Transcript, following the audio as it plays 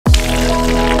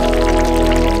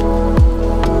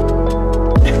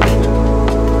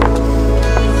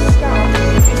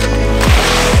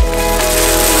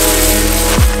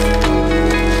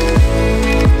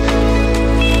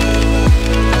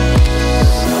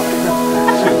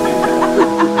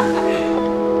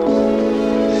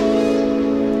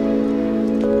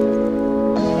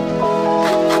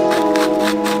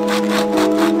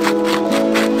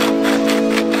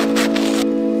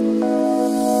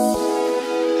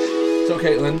So,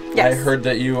 Caitlin, Yes. I heard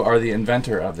that you are the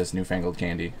inventor of this newfangled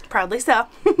candy. Proudly so.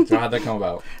 So how'd that come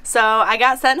about? So I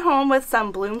got sent home with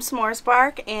some Bloom s'mores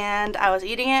bark, and I was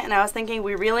eating it, and I was thinking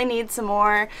we really need some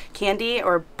more candy,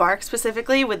 or bark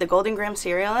specifically, with the Golden Graham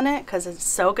cereal in it, because it's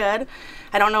so good.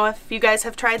 I don't know if you guys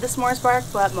have tried the s'mores bark,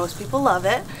 but most people love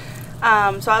it.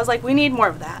 So I was like, we need more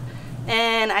of that.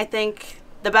 And I think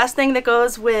the best thing that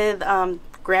goes with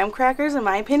graham crackers, in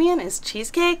my opinion, is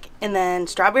cheesecake, and then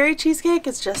strawberry cheesecake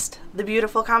is just the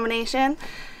beautiful combination,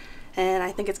 and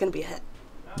I think it's going to be a hit.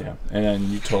 Yeah, and then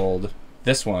you told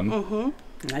this one.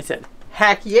 And I said,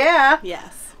 heck yeah.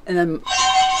 Yes. And then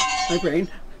my brain,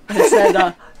 I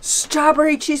said,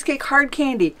 strawberry cheesecake hard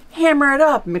candy. Hammer it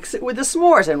up. Mix it with the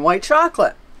s'mores and white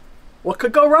chocolate. What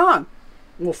could go wrong?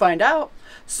 We'll find out.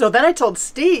 So then I told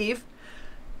Steve,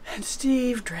 and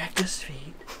Steve dragged his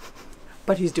feet.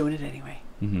 But he's doing it anyway.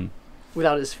 Mm-hmm.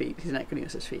 Without his feet. He's not going to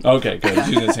use his feet. Okay, good. He's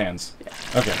using his hands. Yeah.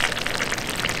 Okay.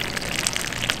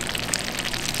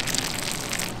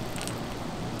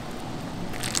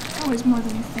 Always more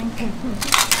than you think.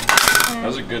 That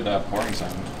was a good pouring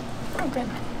sound. Oh, good.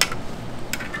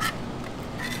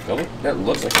 That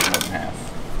looks like it's more than half.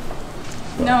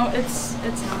 No, it's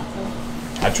not though.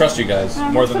 I trust you guys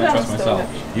more than put it I on trust the stove,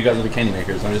 myself. actually. You guys are the candy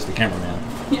makers. I'm just the cameraman.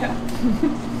 Yeah. I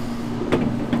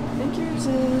think yours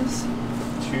is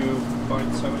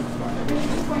 2.75.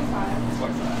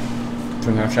 2.5.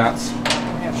 2.5 shots. I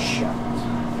have shots.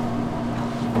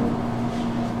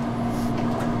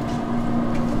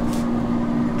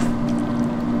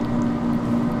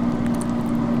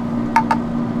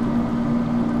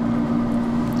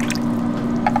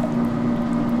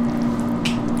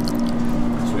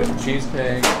 So we have the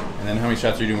cheesecake, and then how many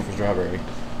shots are you doing for strawberry?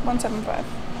 175.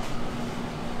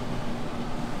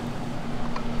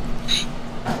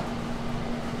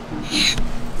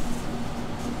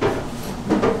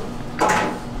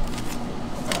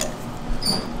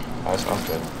 Oh, that sounds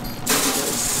good.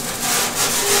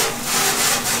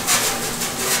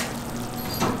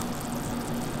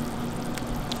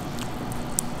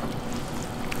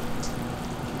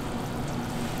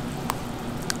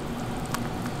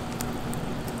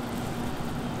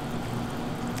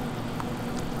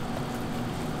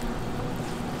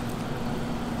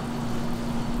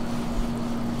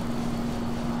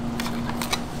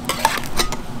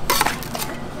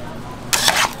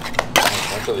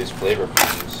 These flavor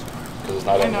pieces because it's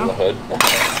not under the hood.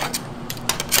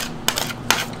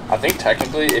 I think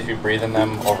technically, if you breathe in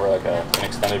them over like an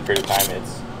extended period of time,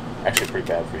 it's actually pretty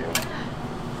bad for you.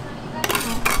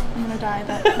 I'm gonna die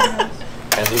that.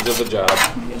 And he does the job.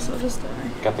 I guess I'll just die.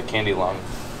 Got the candy lung.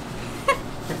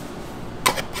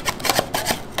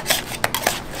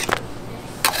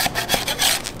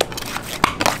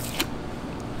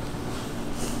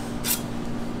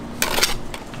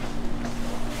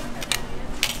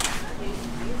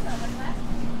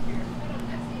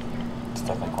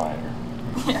 Definitely quieter.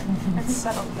 Yeah, it's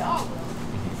settled down.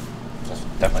 Just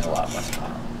definitely a lot less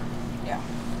loud. Yeah.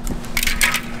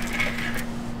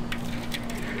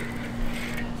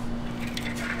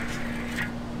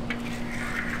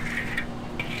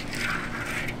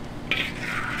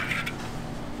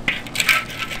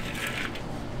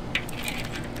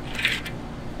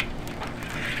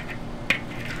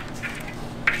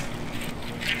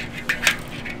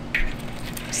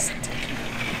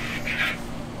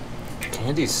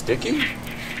 Candy's sticky?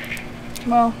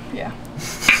 Well, yeah.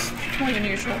 More than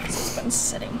usual because it's been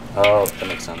sitting. Oh, that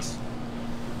makes sense.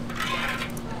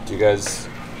 Do you guys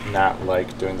not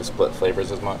like doing the split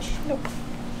flavors as much? Nope.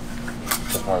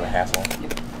 Just more of a hassle.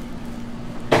 Yep.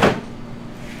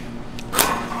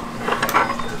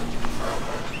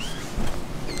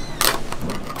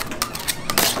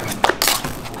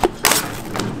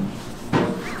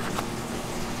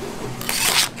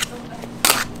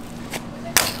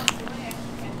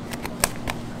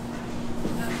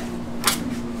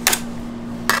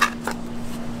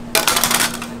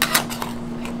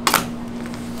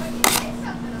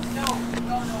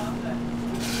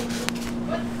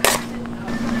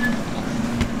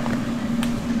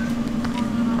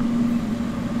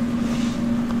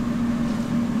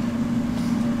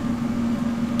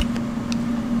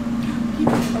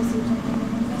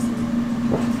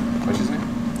 What'd you say?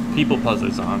 People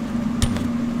puzzles on.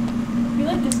 We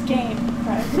like this game,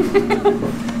 right?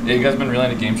 Yeah, you guys have been really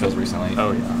into game shows recently.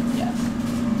 Oh yeah. Yeah.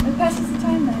 It passes the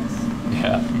time nice.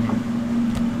 Yeah.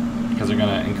 Because they're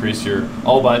going to increase your...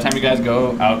 Oh, by the time you guys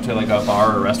go out to like a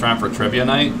bar or a restaurant for trivia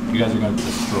night, you guys are going to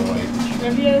destroy.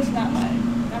 Trivia is not mine.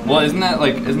 Well, isn't that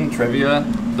like... Isn't trivia...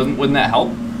 Wouldn't that help?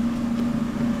 I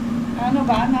don't know,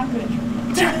 but I'm not good at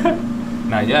trivia.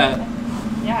 Not yet.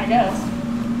 Yeah, I guess.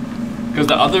 Because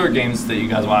the other games that you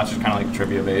guys watch is kind of like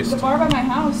trivia based. The bar by my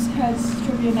house has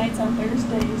trivia nights on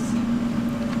Thursdays.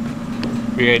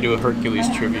 We gotta do a Hercules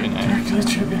trivia night. Hercules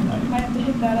trivia night. Might have to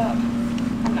hit that up.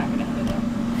 I'm not gonna hit it up.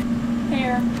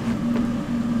 Here.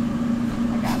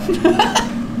 I got it.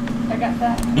 I got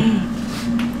that.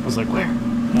 I was like, where?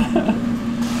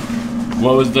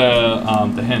 What was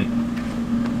the hint?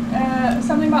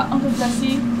 Something about Uncle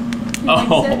Jesse. He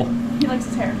likes it. He likes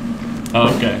his hair. Oh,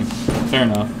 okay. Fair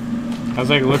enough. I was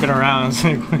like looking around. I was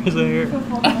like, where's the hair?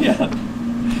 Yeah.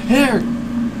 Hair.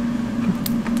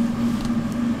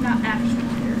 Not actual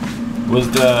hair. Was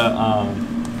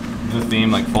the theme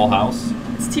like Full House?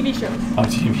 It's TV shows. Oh,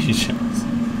 TV shows.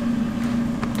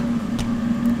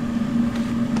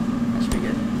 That should be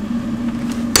good.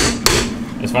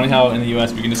 It's funny how in the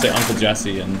U.S. we can just say Uncle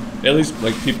Jesse, and at least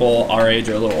like people our age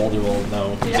or a little older will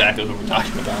know exactly what we're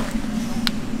talking about.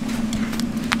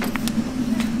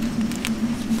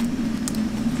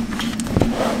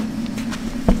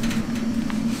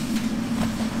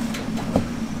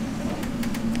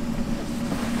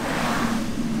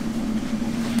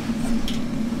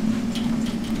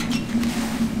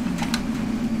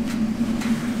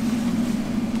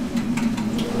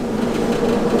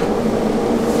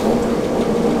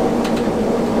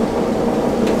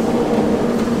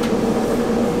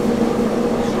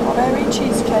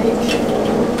 Cheesecake.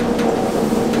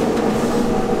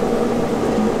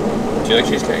 Do you like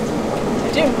cheesecake?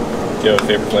 I do. Do you have a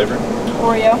favorite flavor?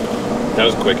 Oreo. That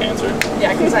was a quick answer.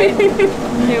 Yeah, because I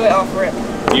knew it off rip.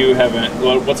 You haven't.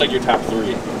 What's like your top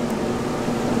 3?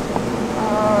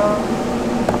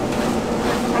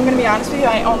 I'm gonna be honest with you.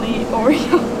 I only eat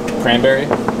Oreo. Cranberry?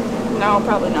 No,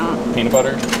 probably not. Peanut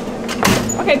butter?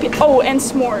 Okay. Oh, and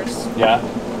s'mores. Yeah.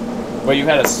 Well, you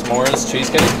had a s'mores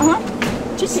cheesecake? Uh huh.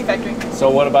 Cheesecake Factory. So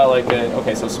what about like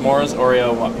okay, so s'mores,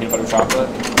 Oreo, what, peanut butter, chocolate?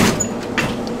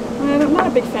 I'm not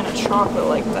a big fan of chocolate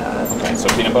like that. Okay, so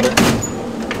peanut butter?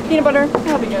 Peanut butter,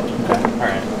 that'll be good. Okay,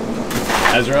 alright.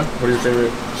 Ezra, what are your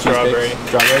favorite Strawberry. cheesecakes?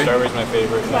 Strawberry? Strawberry's my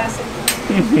favorite. Classic.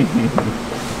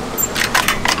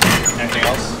 Anything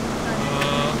else?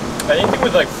 Anything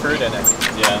with like fruit in it.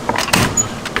 Yeah.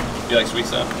 Do you like sweet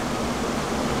stuff?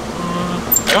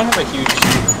 I don't have a huge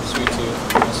sweet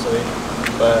tooth, honestly,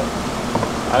 but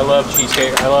I love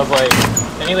cheesecake. I love like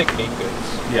any like baked goods.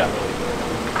 Yeah. Really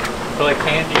good. But like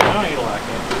candy, I don't eat a lot of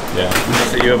candy. Yeah.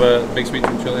 So you have a big sweet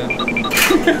tooth, Julia?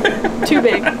 Too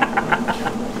big.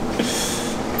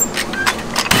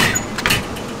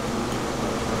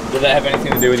 Did that have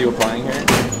anything to do with you applying here?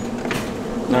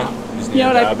 No. You just need You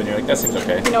know a what job and you're like, that seems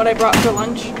okay. You know what I brought for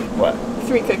lunch? What?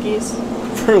 3 cookies.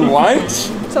 For lunch?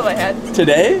 That's all I had.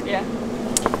 Today? Yeah.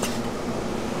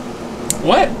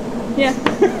 What? Yeah.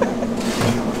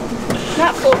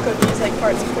 Not full cookies, like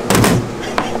parts of cookies.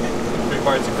 3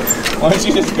 parts of cookies. Why don't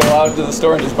you just go out to the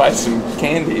store and just buy some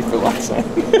candy for lunch then?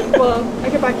 Well, I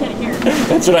could buy candy here.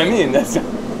 That's what I mean. That's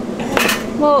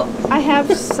Well, I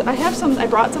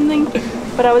brought something,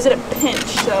 but I was at a pinch,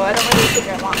 so I don't really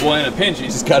figure out why. well, in a pinch, you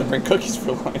just gotta bring cookies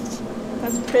for lunch.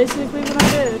 That's basically what I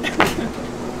did.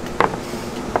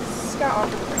 Scott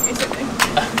offered to bring me something.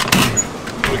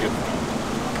 Wicked.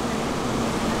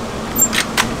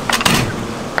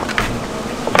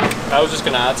 I was just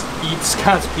gonna eat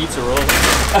Scott's pizza rolls.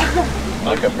 I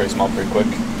like that pretty small, pretty quick.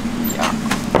 Yeah.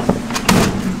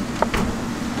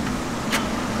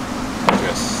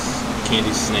 Yes.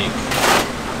 Candy snake.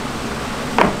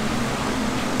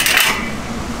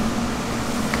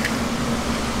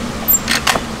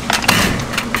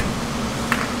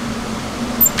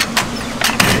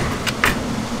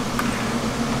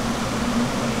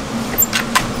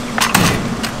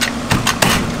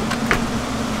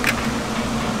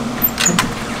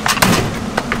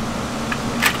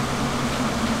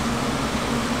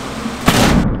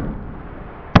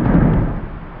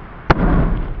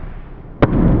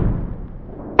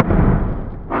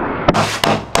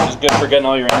 Good for getting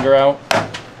all your anger out.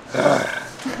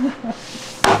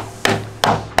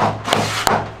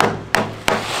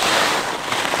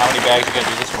 How many bags you gotta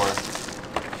do this for?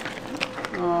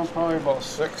 Probably about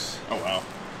 6. Oh wow.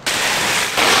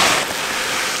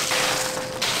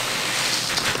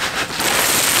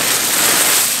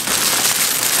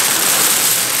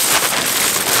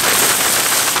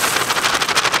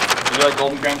 Did you like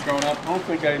Golden Grams growing up? I don't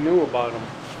think I knew about them.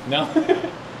 No?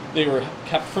 They were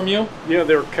kept from you? Yeah,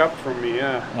 they were kept from me,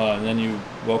 yeah. And then you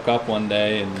woke up one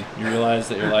day and you realized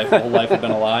that your whole life had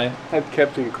been a lie? I'd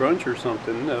kept in Crunch or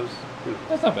something. That was, you know,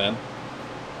 That's not bad.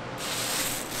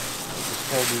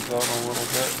 just held these out a little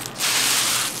bit.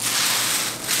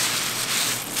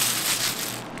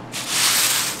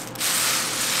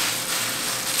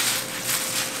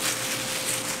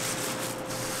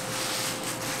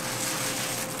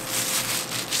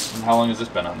 And how long has this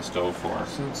been on the stove for?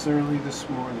 Since early this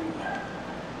morning.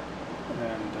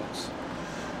 And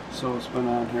so it's been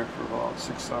on here for about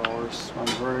 6 hours on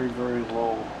very, very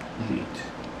low heat.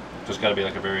 Just got to be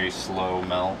like a very slow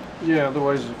melt. Yeah,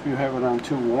 otherwise if you have it on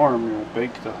too warm, you'll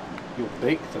bake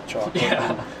the chocolate.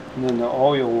 Yeah. And then the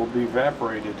oil will be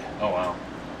evaporated. Oh wow.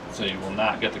 So you will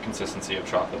not get the consistency of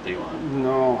chocolate that you want.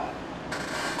 No.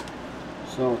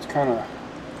 So it's kind of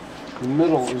the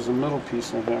middle is the middle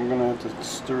piece of it. I'm gonna have to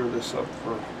stir this up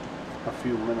for a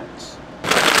few minutes.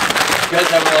 You guys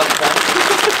having a lot of fun?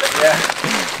 Yeah.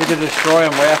 Get to destroy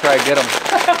them right after I get them.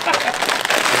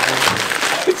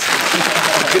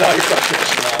 Get all your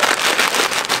frustration out.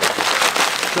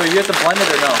 So you have to blend it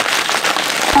or no?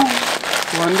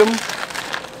 Blend them?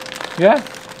 Yeah.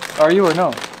 Are you or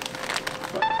no?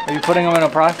 Are you putting them in a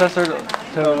processor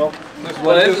to No.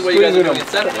 Well, this is what you guys are doing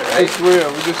instead of it, right?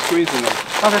 We're just squeezing them.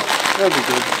 Okay. That'll be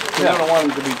good. Yeah. I don't want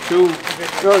them to be too.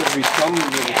 There ought to be some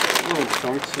little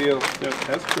chunks. See,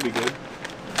 that's pretty good.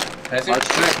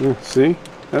 Passing? See,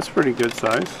 that's pretty good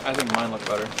size. I think mine look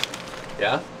better.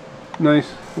 Yeah?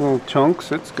 Nice little chunks.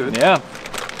 That's good. Yeah.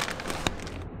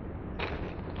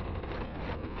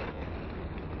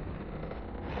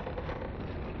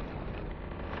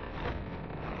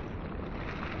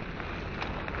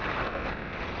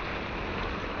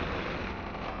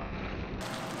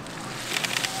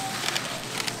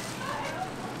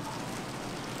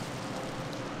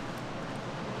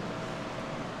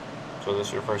 So this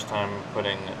is your first time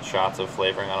putting shots of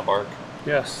flavoring on a bark?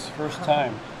 Yes, first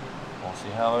time. We'll see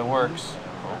how it works.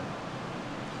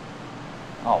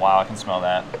 Oh wow, I can smell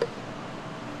that.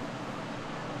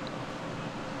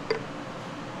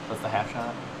 That's the half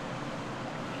shot?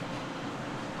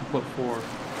 Put 4.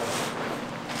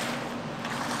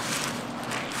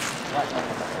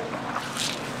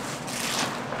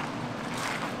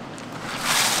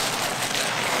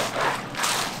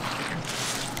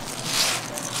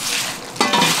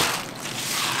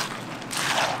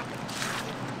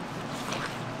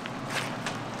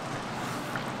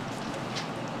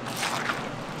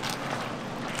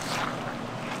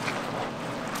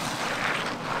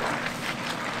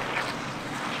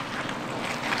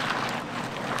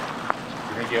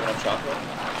 You think you have enough chocolate?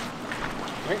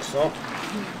 I think so.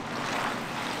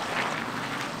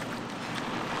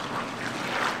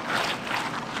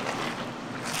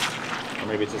 Or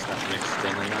maybe it's just not mixed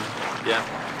in enough? Yeah.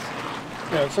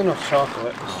 Yeah, it's enough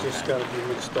chocolate. It's just got to be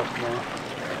mixed up more.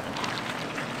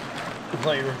 I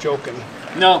thought you were joking.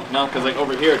 No, because like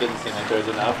over here it doesn't seem like there's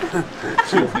enough.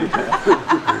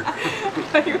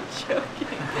 Are you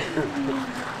joking?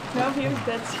 No, he was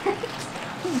dead serious.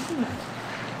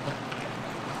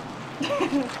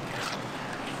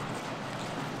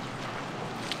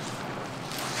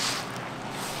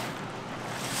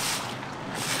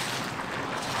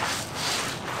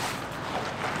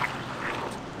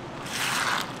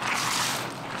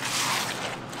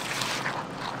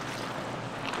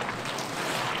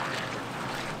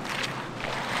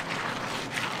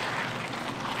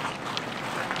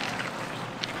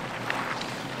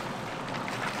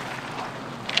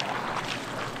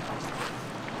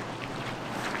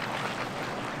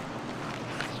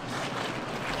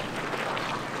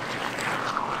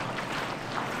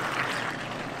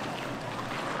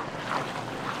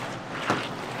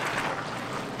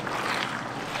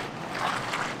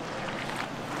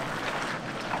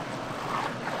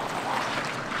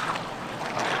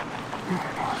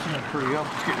 Hurry up,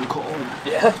 it's getting cold.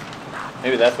 Yeah.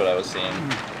 Maybe that's what I was seeing.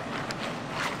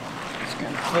 It's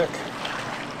getting thick.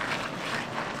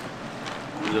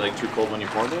 Was it like too cold when you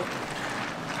poured it?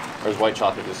 Or is white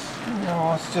chocolate just...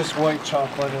 No, it's just white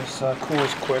chocolate. It's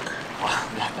cools quick. Wow,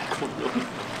 not that cool really.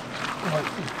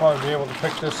 You'll probably be able to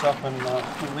pick this up in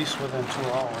at least within 2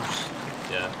 hours.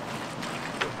 Yeah.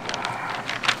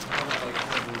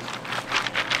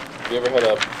 Have you ever had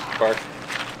a bark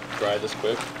dry this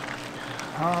quick?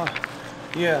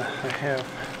 Yeah, I have.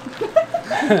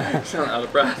 You sound out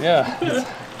of breath. Yeah, it's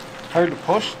hard to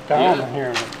push down Yeah. in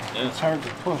here. Yeah. It's hard to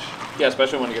push. Yeah,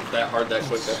 especially when it gets that hard that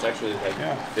quick. That's actually like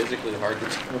Yeah. physically hard to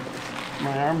do.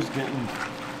 My arm's getting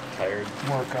Tired.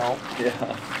 workout.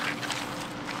 Yeah.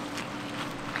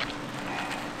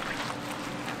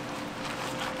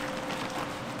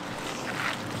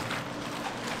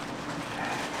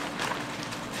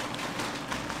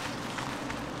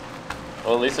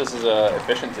 Well, at least this is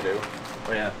efficient to do.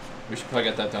 Oh yeah. We should probably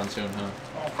get that done soon, huh?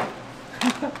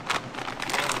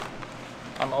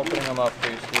 I'm opening them up for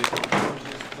you, Steve.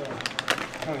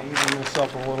 Kind of easing this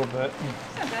up a little bit.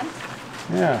 It's not bad.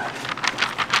 Yeah.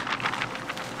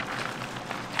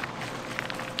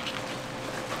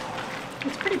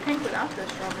 It's pretty pink without the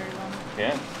strawberries on it.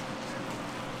 Yeah.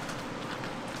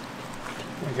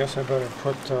 I guess I better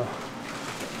put the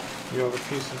other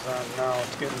pieces on now.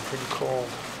 It's getting pretty cold.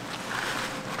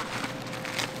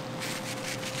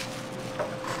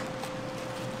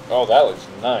 Oh, that looks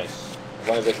nice. As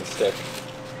long as it can stick.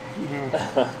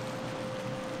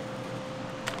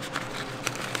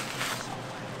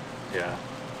 Yeah.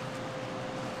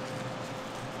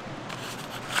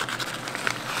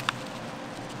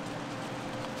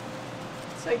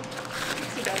 It's like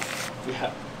pixie dust.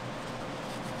 Yeah.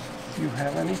 Do you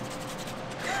have any?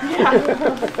 Yeah.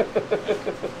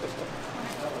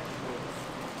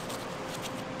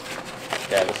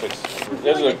 Yeah,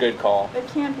 this is a good call. It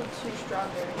can't be too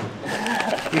strawberry.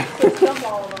 Just dump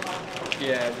all of them on there.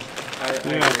 Yeah, I Yeah.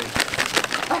 agree.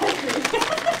 I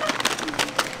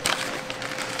agree.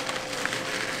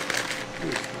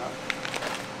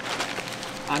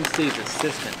 I'm Steve's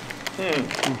assistant.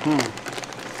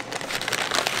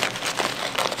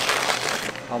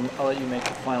 I'll let you make the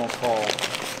final call.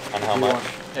 On how If you much? want-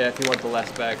 yeah, if you want the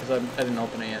last bag, because I didn't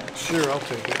open it yet. Sure, I'll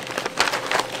take it.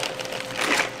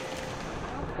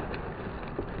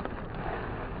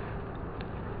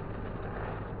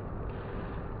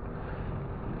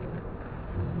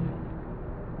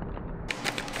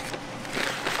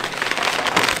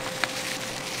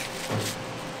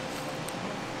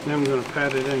 Then I'm going to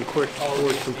pat it in quick before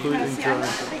it's completely See, I dry.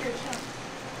 like the bigger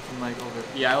chunks. Like over.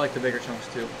 Yeah, I like the bigger chunks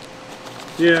too.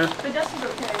 Yeah, The dust is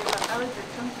okay, but I like the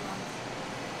chunky ones.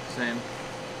 Same.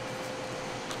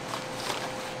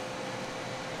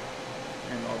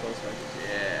 And all those edges.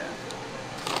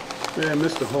 Yeah. yeah, I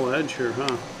missed the whole edge here,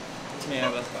 huh? Yeah,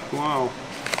 that's fine. Wow.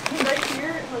 Right here,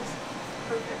 it looks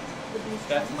perfect with these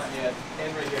That's chunks. my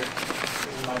and right here.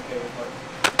 This is my favorite part.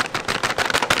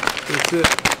 That's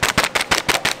it.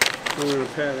 I'm going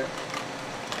to pat it.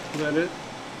 Is that it?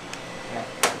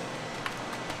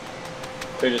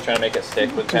 So you're just trying to make it stick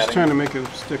with Just patting trying to make it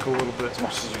stick a little bit. as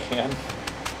much as you can.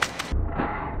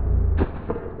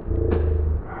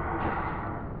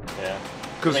 Yeah.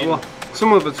 Because I mean-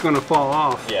 some of it's going to fall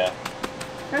off. Yeah.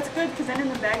 That's good, because then in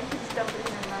the bag, you can just dump it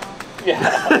in your mouth.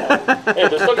 Yeah. Hey,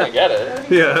 they're still gonna get That it. would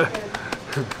be Yeah.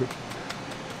 so good.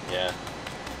 Yeah.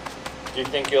 Do you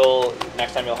think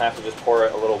next time you'll have to just pour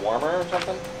it a little warmer or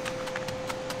something?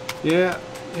 Yeah,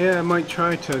 I might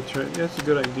try. That's a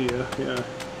good idea. Yeah,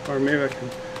 or maybe I can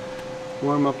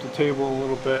warm up the table a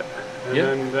little bit, and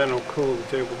Yeah. then it'll cool the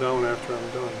table down after I'm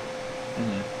done.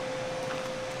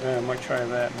 Mm-hmm. Yeah, I might try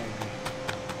that maybe.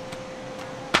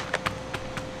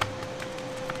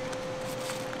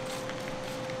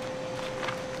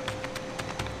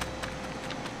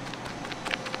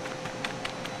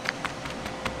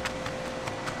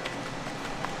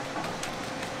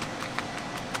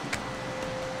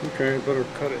 Okay, better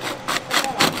cut it.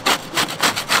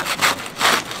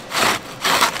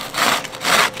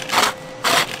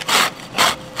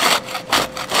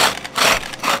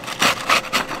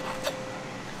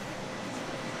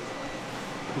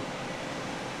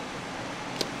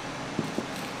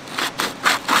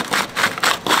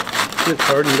 It's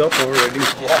hardened up already.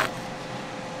 Yeah.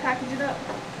 Package it up.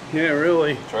 Yeah,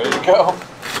 really. It's ready to go.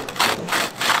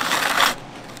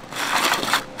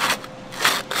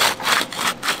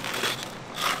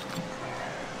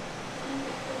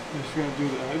 Just gonna do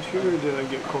the edge here, or did I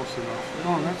get close enough?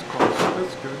 Oh, that's close.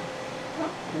 That's good.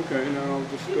 Okay, now I'll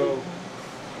just go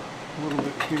a little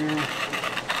bit here.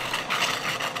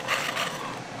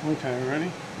 Okay,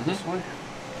 ready? This way.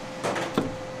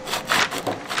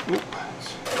 Oop.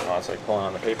 Oh, it's like pulling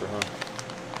on the paper, huh?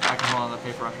 I can hold on the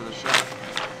paper after the shot.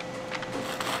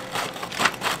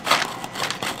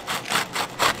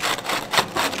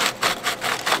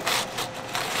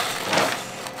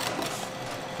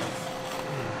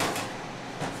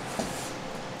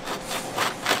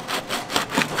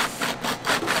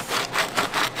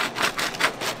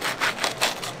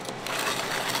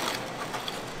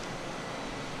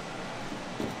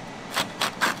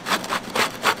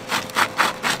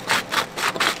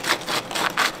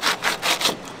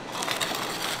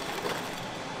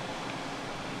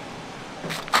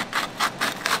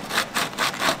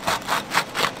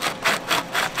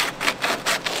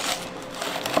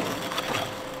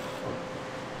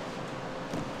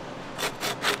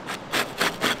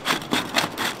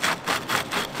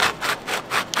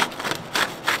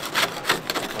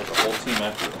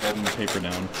 After holding the paper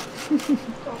down.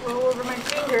 Don't roll over my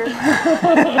finger.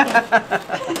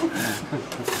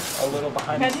 A little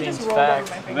behind Imagine the just scenes rolled over fact.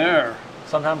 my finger. There.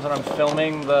 Sometimes when I'm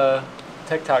filming the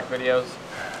TikTok videos,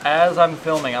 as I'm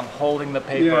filming, I'm holding the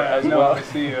paper Yeah, as no, well. I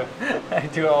see you. I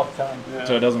do it all the time. Yeah.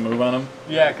 So it doesn't move on him?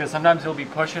 Yeah, because sometimes he'll be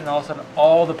pushing, and all of a sudden,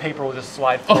 all the paper will just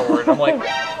slide forward. I'm like,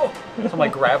 so I'm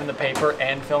like grabbing the paper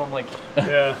and filming. Like,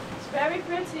 Yeah. it's Very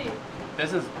pretty.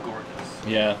 This is gorgeous.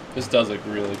 Yeah, this does look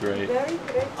really great. Very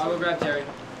pretty. I'll go grab Terry.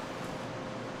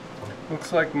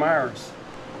 Looks like Mars.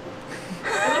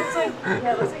 It looks like,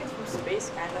 yeah, it looks like it's from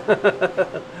space, kind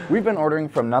of. We've been ordering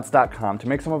from nuts.com to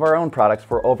make some of our own products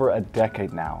for over a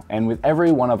decade now. And with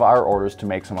every one of our orders to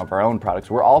make some of our own products,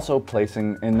 we're also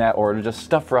placing in that order just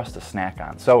stuff for us to snack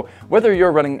on. So whether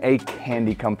you're running a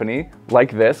candy company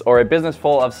like this, or a business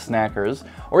full of snackers,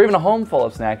 or even a home full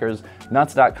of snackers,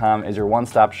 nuts.com is your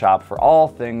one-stop shop for all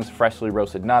things freshly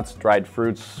roasted nuts, dried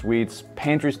fruits, sweets,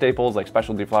 pantry staples like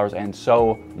specialty flours, and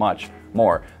so much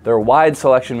more. Their wide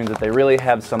selection means that they really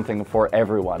have something for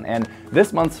everyone. And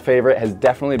this month's favorite has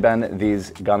definitely been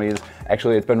these gummies.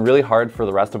 Actually, it's been really hard for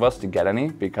the rest of us to get any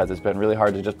because it's been really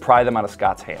hard to just pry them out of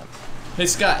Scott's hands. Hey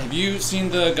Scott, have you seen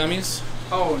the gummies?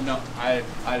 Oh no, I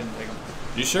didn't take them.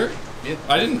 You sure? Yeah.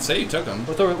 I didn't say you took them.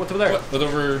 What's over there? What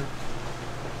over?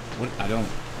 What? I don't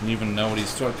even know what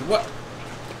he's talking. What?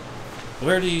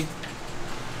 Where do you?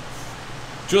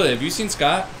 Julia, have you seen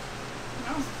Scott?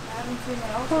 No, I haven't seen my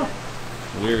outfit.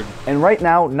 Weird. And right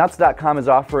now, nuts.com is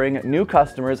offering new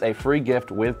customers a free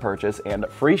gift with purchase and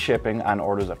free shipping on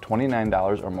orders of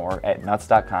 $29 or more at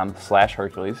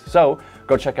nuts.com/Hercules. So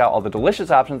go check out all the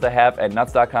delicious options they have at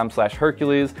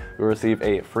nuts.com/Hercules. You'll receive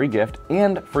a free gift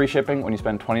and free shipping when you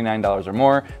spend $29 or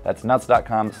more. That's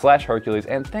nuts.com/Hercules.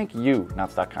 And thank you,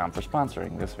 nuts.com, for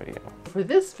sponsoring this video. For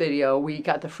this video, we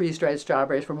got the freeze-dried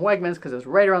strawberries from Wegmans because it was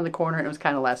right around the corner and it was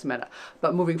kind of last minute.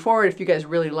 But moving forward, if you guys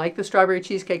really like the strawberry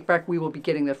cheesecake bar, we will be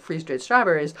getting the freeze-dried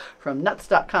strawberries from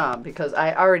nuts.com because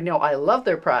I already know I love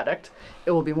their product.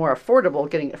 It will be more affordable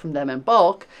getting it from them in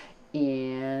bulk,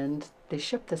 and they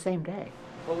ship the same day.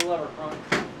 Pull the lever, Frank.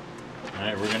 All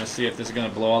right, we're gonna see if this is gonna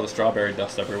blow all the strawberry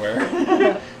dust everywhere.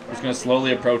 We're just gonna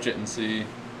slowly approach it and see.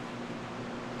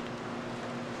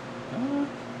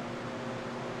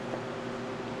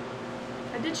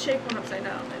 I did shake one upside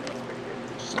down, and it was pretty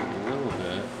good. Just a little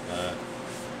bit, but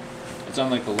it's on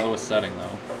like the lowest setting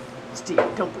though. Steve,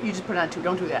 you just put it on 2.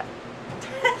 Don't do that.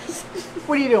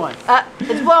 What are you doing?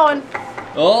 It's blowing.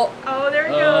 Oh! Oh, there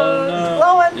it Oh goes. no!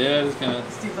 Blowing. Yeah, just gonna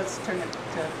Steve, let's turn it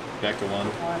to back to 1.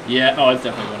 Yeah. Oh, it's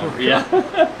definitely going over. Yeah.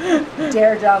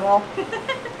 Daredevil.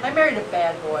 I married a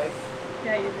bad boy.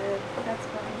 Yeah, you did. That's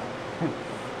funny.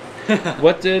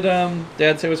 What did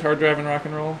Dad say was hard driving rock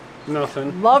and roll?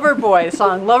 Nothing. Loverboy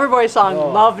song, Oh.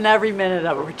 loving every minute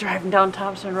of it. We're driving down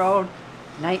Thompson Road,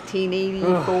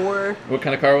 1984. What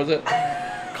kind of car was it?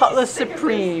 Cutlass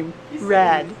Supreme,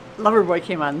 red. Loverboy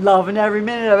came on, loving every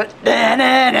minute of it.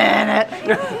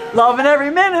 Loving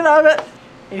every minute of it.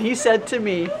 And he said to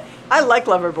me, I like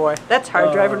Loverboy. That's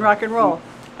hard driving rock and roll.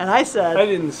 And I said, I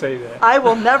didn't say that. I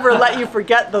will never let you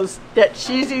forget that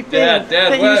cheesy thing Dad,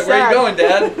 that you where said. are you going,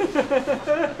 Dad?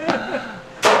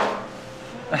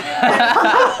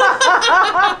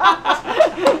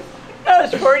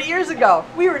 That was 40 years ago.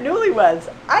 We were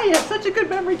newlyweds. I have such a good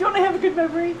memory. Don't I have a good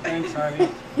memory? Thanks, honey.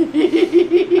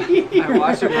 I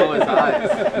watched him roll his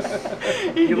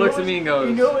eyes. He looks at me and goes,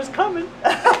 You knew it was coming.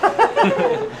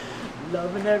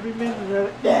 Loving every minute of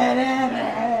it.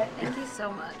 Thank you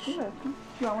so much.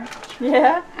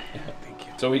 Yeah.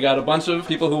 So we got a bunch of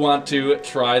people who want to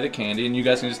try the candy, and you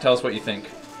guys can just tell us what you think.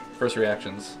 First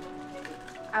reactions.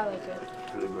 I like it.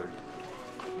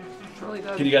 It's really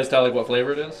good. Can you guys tell like what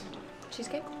flavor it is?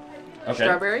 Cheesecake? Okay.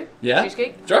 Strawberry? Yeah.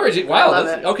 Cheesecake? Strawberry. Wow. love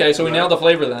That's, it. okay, so we nailed the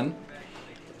flavor then.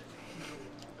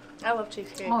 I love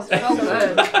cheesecake. Oh, it's so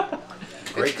good.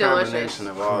 Great It's delicious. combination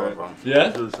of all of them. Yeah.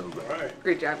 It was so good.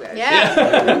 Great job, guys. Yeah.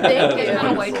 Thank It's you. kind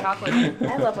of white chocolate.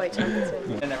 I love white chocolate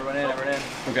too. and everyone in.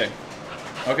 Okay.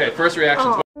 Okay. First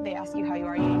reactions. They ask you how you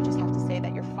are, you just have to say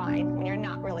that you're fine when you're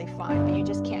not really fine, but you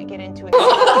just can't get into it.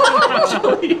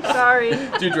 Sorry.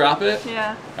 Did you drop it?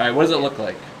 Yeah. All right. What does it look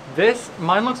like?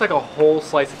 Mine looks like a whole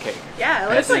slice of cake. Yeah, it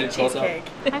That's looks like it, close up. cheesecake.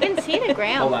 I haven't seen a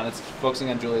gram. Hold on. It's focusing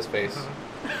on Julia's face.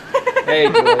 Hey,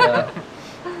 Julia.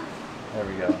 There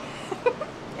we go.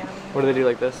 What do they do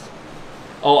like this?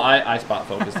 Oh, I spot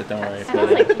focused it. Don't worry. Smells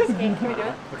like cheesecake. Can we do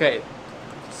it? Okay.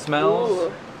 Smells.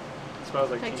 Ooh. Smells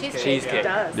like Like cheesecake. cheesecake. It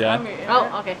does. Yeah.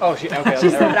 Oh, okay. Oh, okay. She there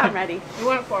said we go. I'm ready. We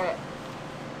went for it.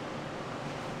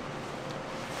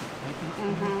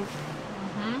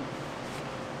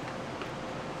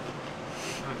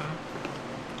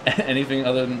 Anything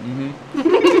other than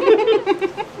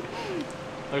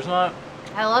There's not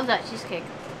I love that cheesecake.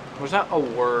 a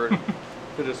word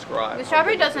to describe. The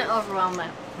strawberry doesn't overwhelm it.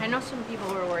 I know some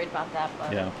people were worried about that,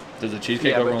 but Yeah. Does the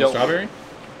cheesecake Yeah, but overwhelm don't- strawberry?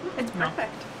 It's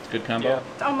perfect. It's a good combo. Yeah.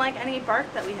 It's unlike any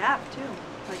bark that we have too.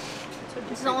 Like,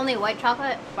 it's the only white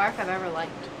chocolate bark I've ever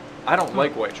liked. I don't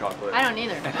like white chocolate. I don't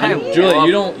either. Julie,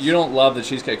 you don't love the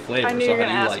cheesecake flavor, I knew so you were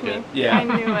how gonna do you ask like me. it? Yeah. I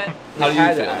knew it. How do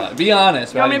you feel about it? Be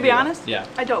honest. You want me how to do be feel? honest? Yeah.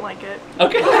 I don't like it.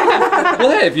 Okay.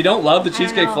 Well, hey, if you don't love the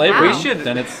cheesecake know. flavor, We should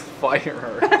then it's fire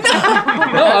her. no.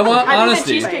 I want I think the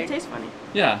honesty. cheesecake tastes funny.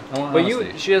 Yeah, I want But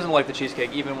honesty. she doesn't like the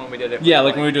cheesecake even when we did it. Yeah,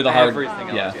 with, like when we do the hard.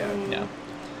 everything Yeah, else. yeah.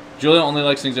 Julia only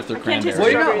likes things if they're I can't taste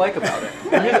cranberry. What do you Strawberry.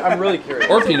 not like about it? I'm really curious.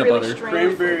 Or It's a peanut really butter.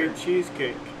 strange Cranberry flavor.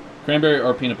 cheesecake. Cranberry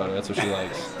or peanut butter. That's what she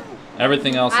likes.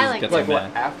 Everything else I is, like gets Like like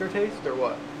what? meh. Aftertaste or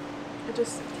what? It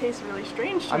just tastes really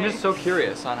strange to I'm me. just so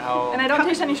curious on how. And I don't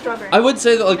taste any strawberry. I would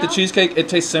say that like the No? cheesecake, it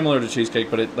tastes similar to cheesecake,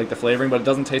 but it like the flavoring, but it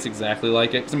doesn't taste exactly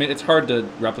like it. 'Cause, I mean, it's hard to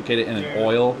replicate it in an Yeah,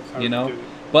 oil, it's hard you to know. do it.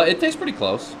 But it tastes pretty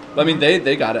close. I mean,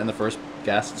 they got it in the first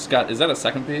guess. Scott, is that a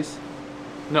second piece?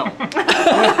 No.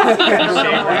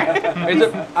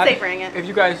 Savoring it. If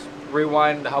you guys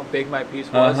rewind how big my piece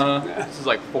was, Uh-huh. this is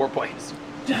like 4 plates.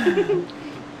 I'm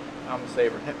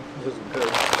savoring it. This is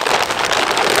good.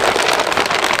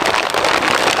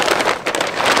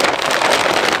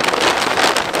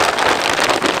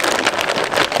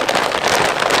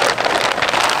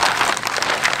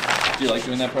 Do you like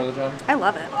doing that part of the job? I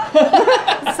love it.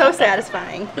 It's so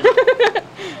satisfying.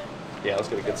 Yeah, let's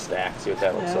get a good stack. See what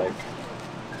that looks like.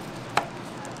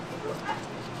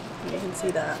 You can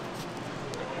see the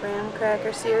graham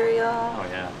cracker cereal. Oh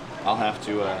yeah. I'll have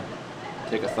to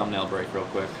take a thumbnail break real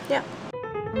quick. Yeah.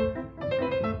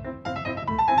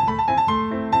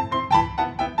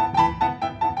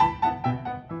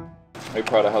 Are you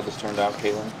proud of how this turned out,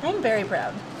 Caitlin? I'm very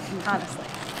proud, honestly.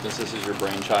 This is your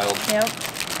brainchild. Yep.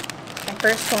 My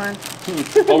first one.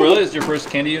 Oh really? Is your first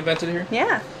candy you invented here?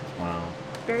 Yeah. Wow.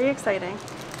 Very exciting.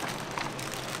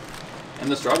 And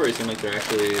the strawberries seem like they're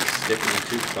actually sticking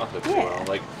to the chocolate as Yeah, well.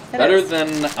 Like it better is.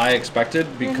 than I expected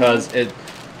because it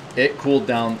cooled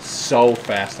down so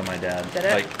fast on my dad. Did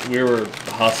it? Like we were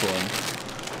hustling.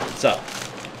 What's up?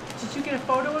 Did you get a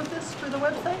photo of this for the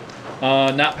website?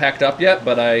 Not packed up yet,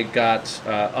 but I got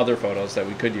other photos that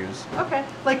we could use. Okay.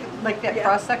 Like that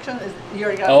cross section is you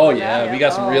already got. Oh one yeah, now? we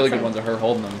got some really so good ones of her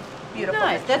holding them. Beautiful.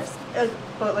 Nice. That's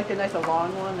but like a nice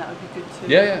long one that would be good too.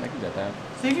 Yeah, I can get that.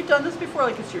 So have you done this before?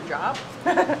 Like it's your job?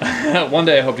 One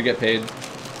day I hope to get paid.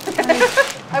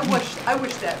 I wish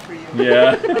that for you.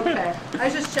 Yeah. Okay. I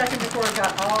was just checking before it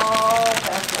got all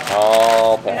packed up.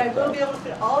 All And I packed will up. be able to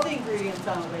fit all the ingredients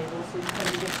on the label so you can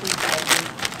get food sizes.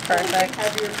 Perfect.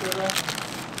 Heavier for the,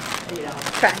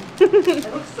 Okay.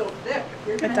 It looks so thick.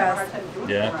 You're going It to have a does. hard time doing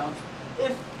Yeah. 4 ounce.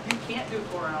 If you can't do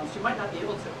 4 ounce, you might not be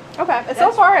able to. Okay. So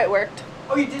That's- far it worked.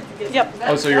 Oh, you did get Yep.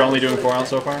 Oh, so you're only doing 4 ounce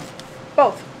so far?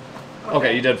 Both.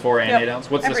 Okay, you did 4 and Yep. 8 ounce.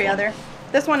 What's Every this one? other.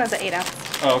 This one is an 8 ounce.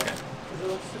 Oh, okay. Because it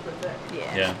looks super thick.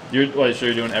 Yeah. Yeah. So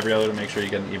you're doing every other to make sure you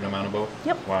get an even amount of both?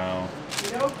 Yep. Wow.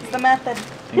 It's the method.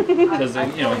 Because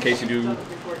then, you know, in case you do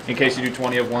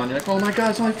 20 of one, you're like, oh my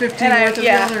god, it's only 15 And worth of the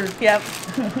other. Yep.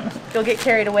 You'll get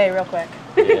carried away real quick.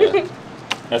 Yeah.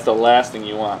 That's the last thing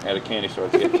you want at a candy store,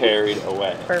 to get carried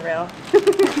away. For real.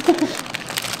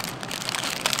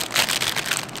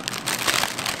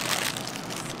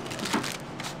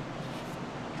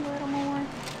 A little more.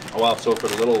 Oh wow, so for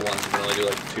the little ones, you can only do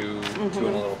like two in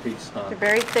a little piece, huh? They're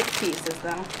very thick pieces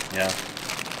though. Yeah.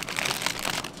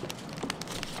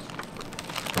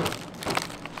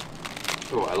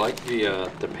 Oh, I like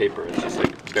the paper. It's just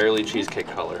like barely cheesecake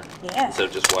color Yeah. instead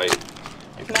of just white.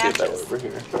 You can see it better Matches. over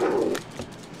here.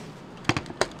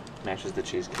 Matches the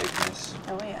cheesecake, nice.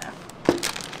 Oh yeah.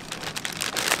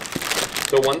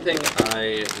 So one thing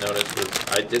I noticed was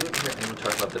I didn't hear anyone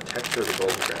talk about the texture of the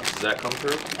golden grams. Does that come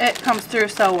through? It comes through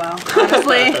so well.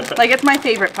 Honestly, like it's my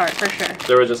favorite part for sure.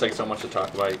 There was just like so much to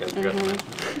talk about. You guys forgot to mention.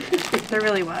 There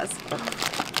really was.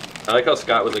 I like how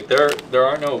Scott was like, there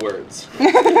are no words.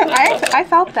 I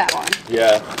felt that one.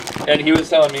 Yeah. And he was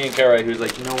telling me and Kara, he was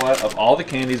like, you know what? Of all the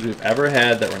candies we've ever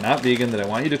had that were not vegan that I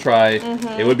want you to try,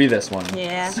 it would be this one.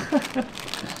 Yeah.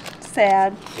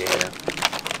 Sad. Yeah.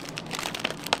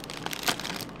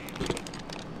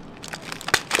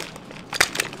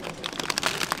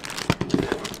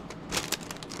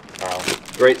 Wow.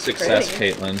 Great success,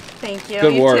 Pretty. Caitlin. Thank you.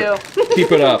 Good You work. too.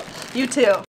 Keep it up. You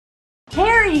too.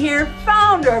 Carrie here,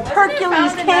 founder of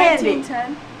Hercules Candy.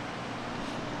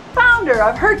 Founder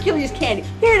of Hercules Candy,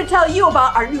 here to tell you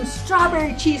about our new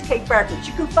strawberry cheesecake bar, which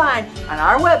you can find on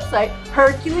our website,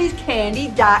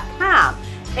 herculescandy.com.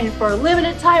 And for a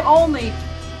limited time only,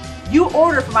 you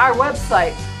order from our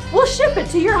website, we'll ship it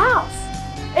to your house.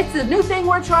 It's a new thing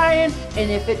we're trying, and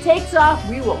if it takes off,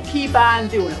 we will keep on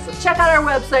doing it. So check out our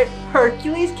website,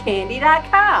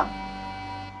 herculescandy.com.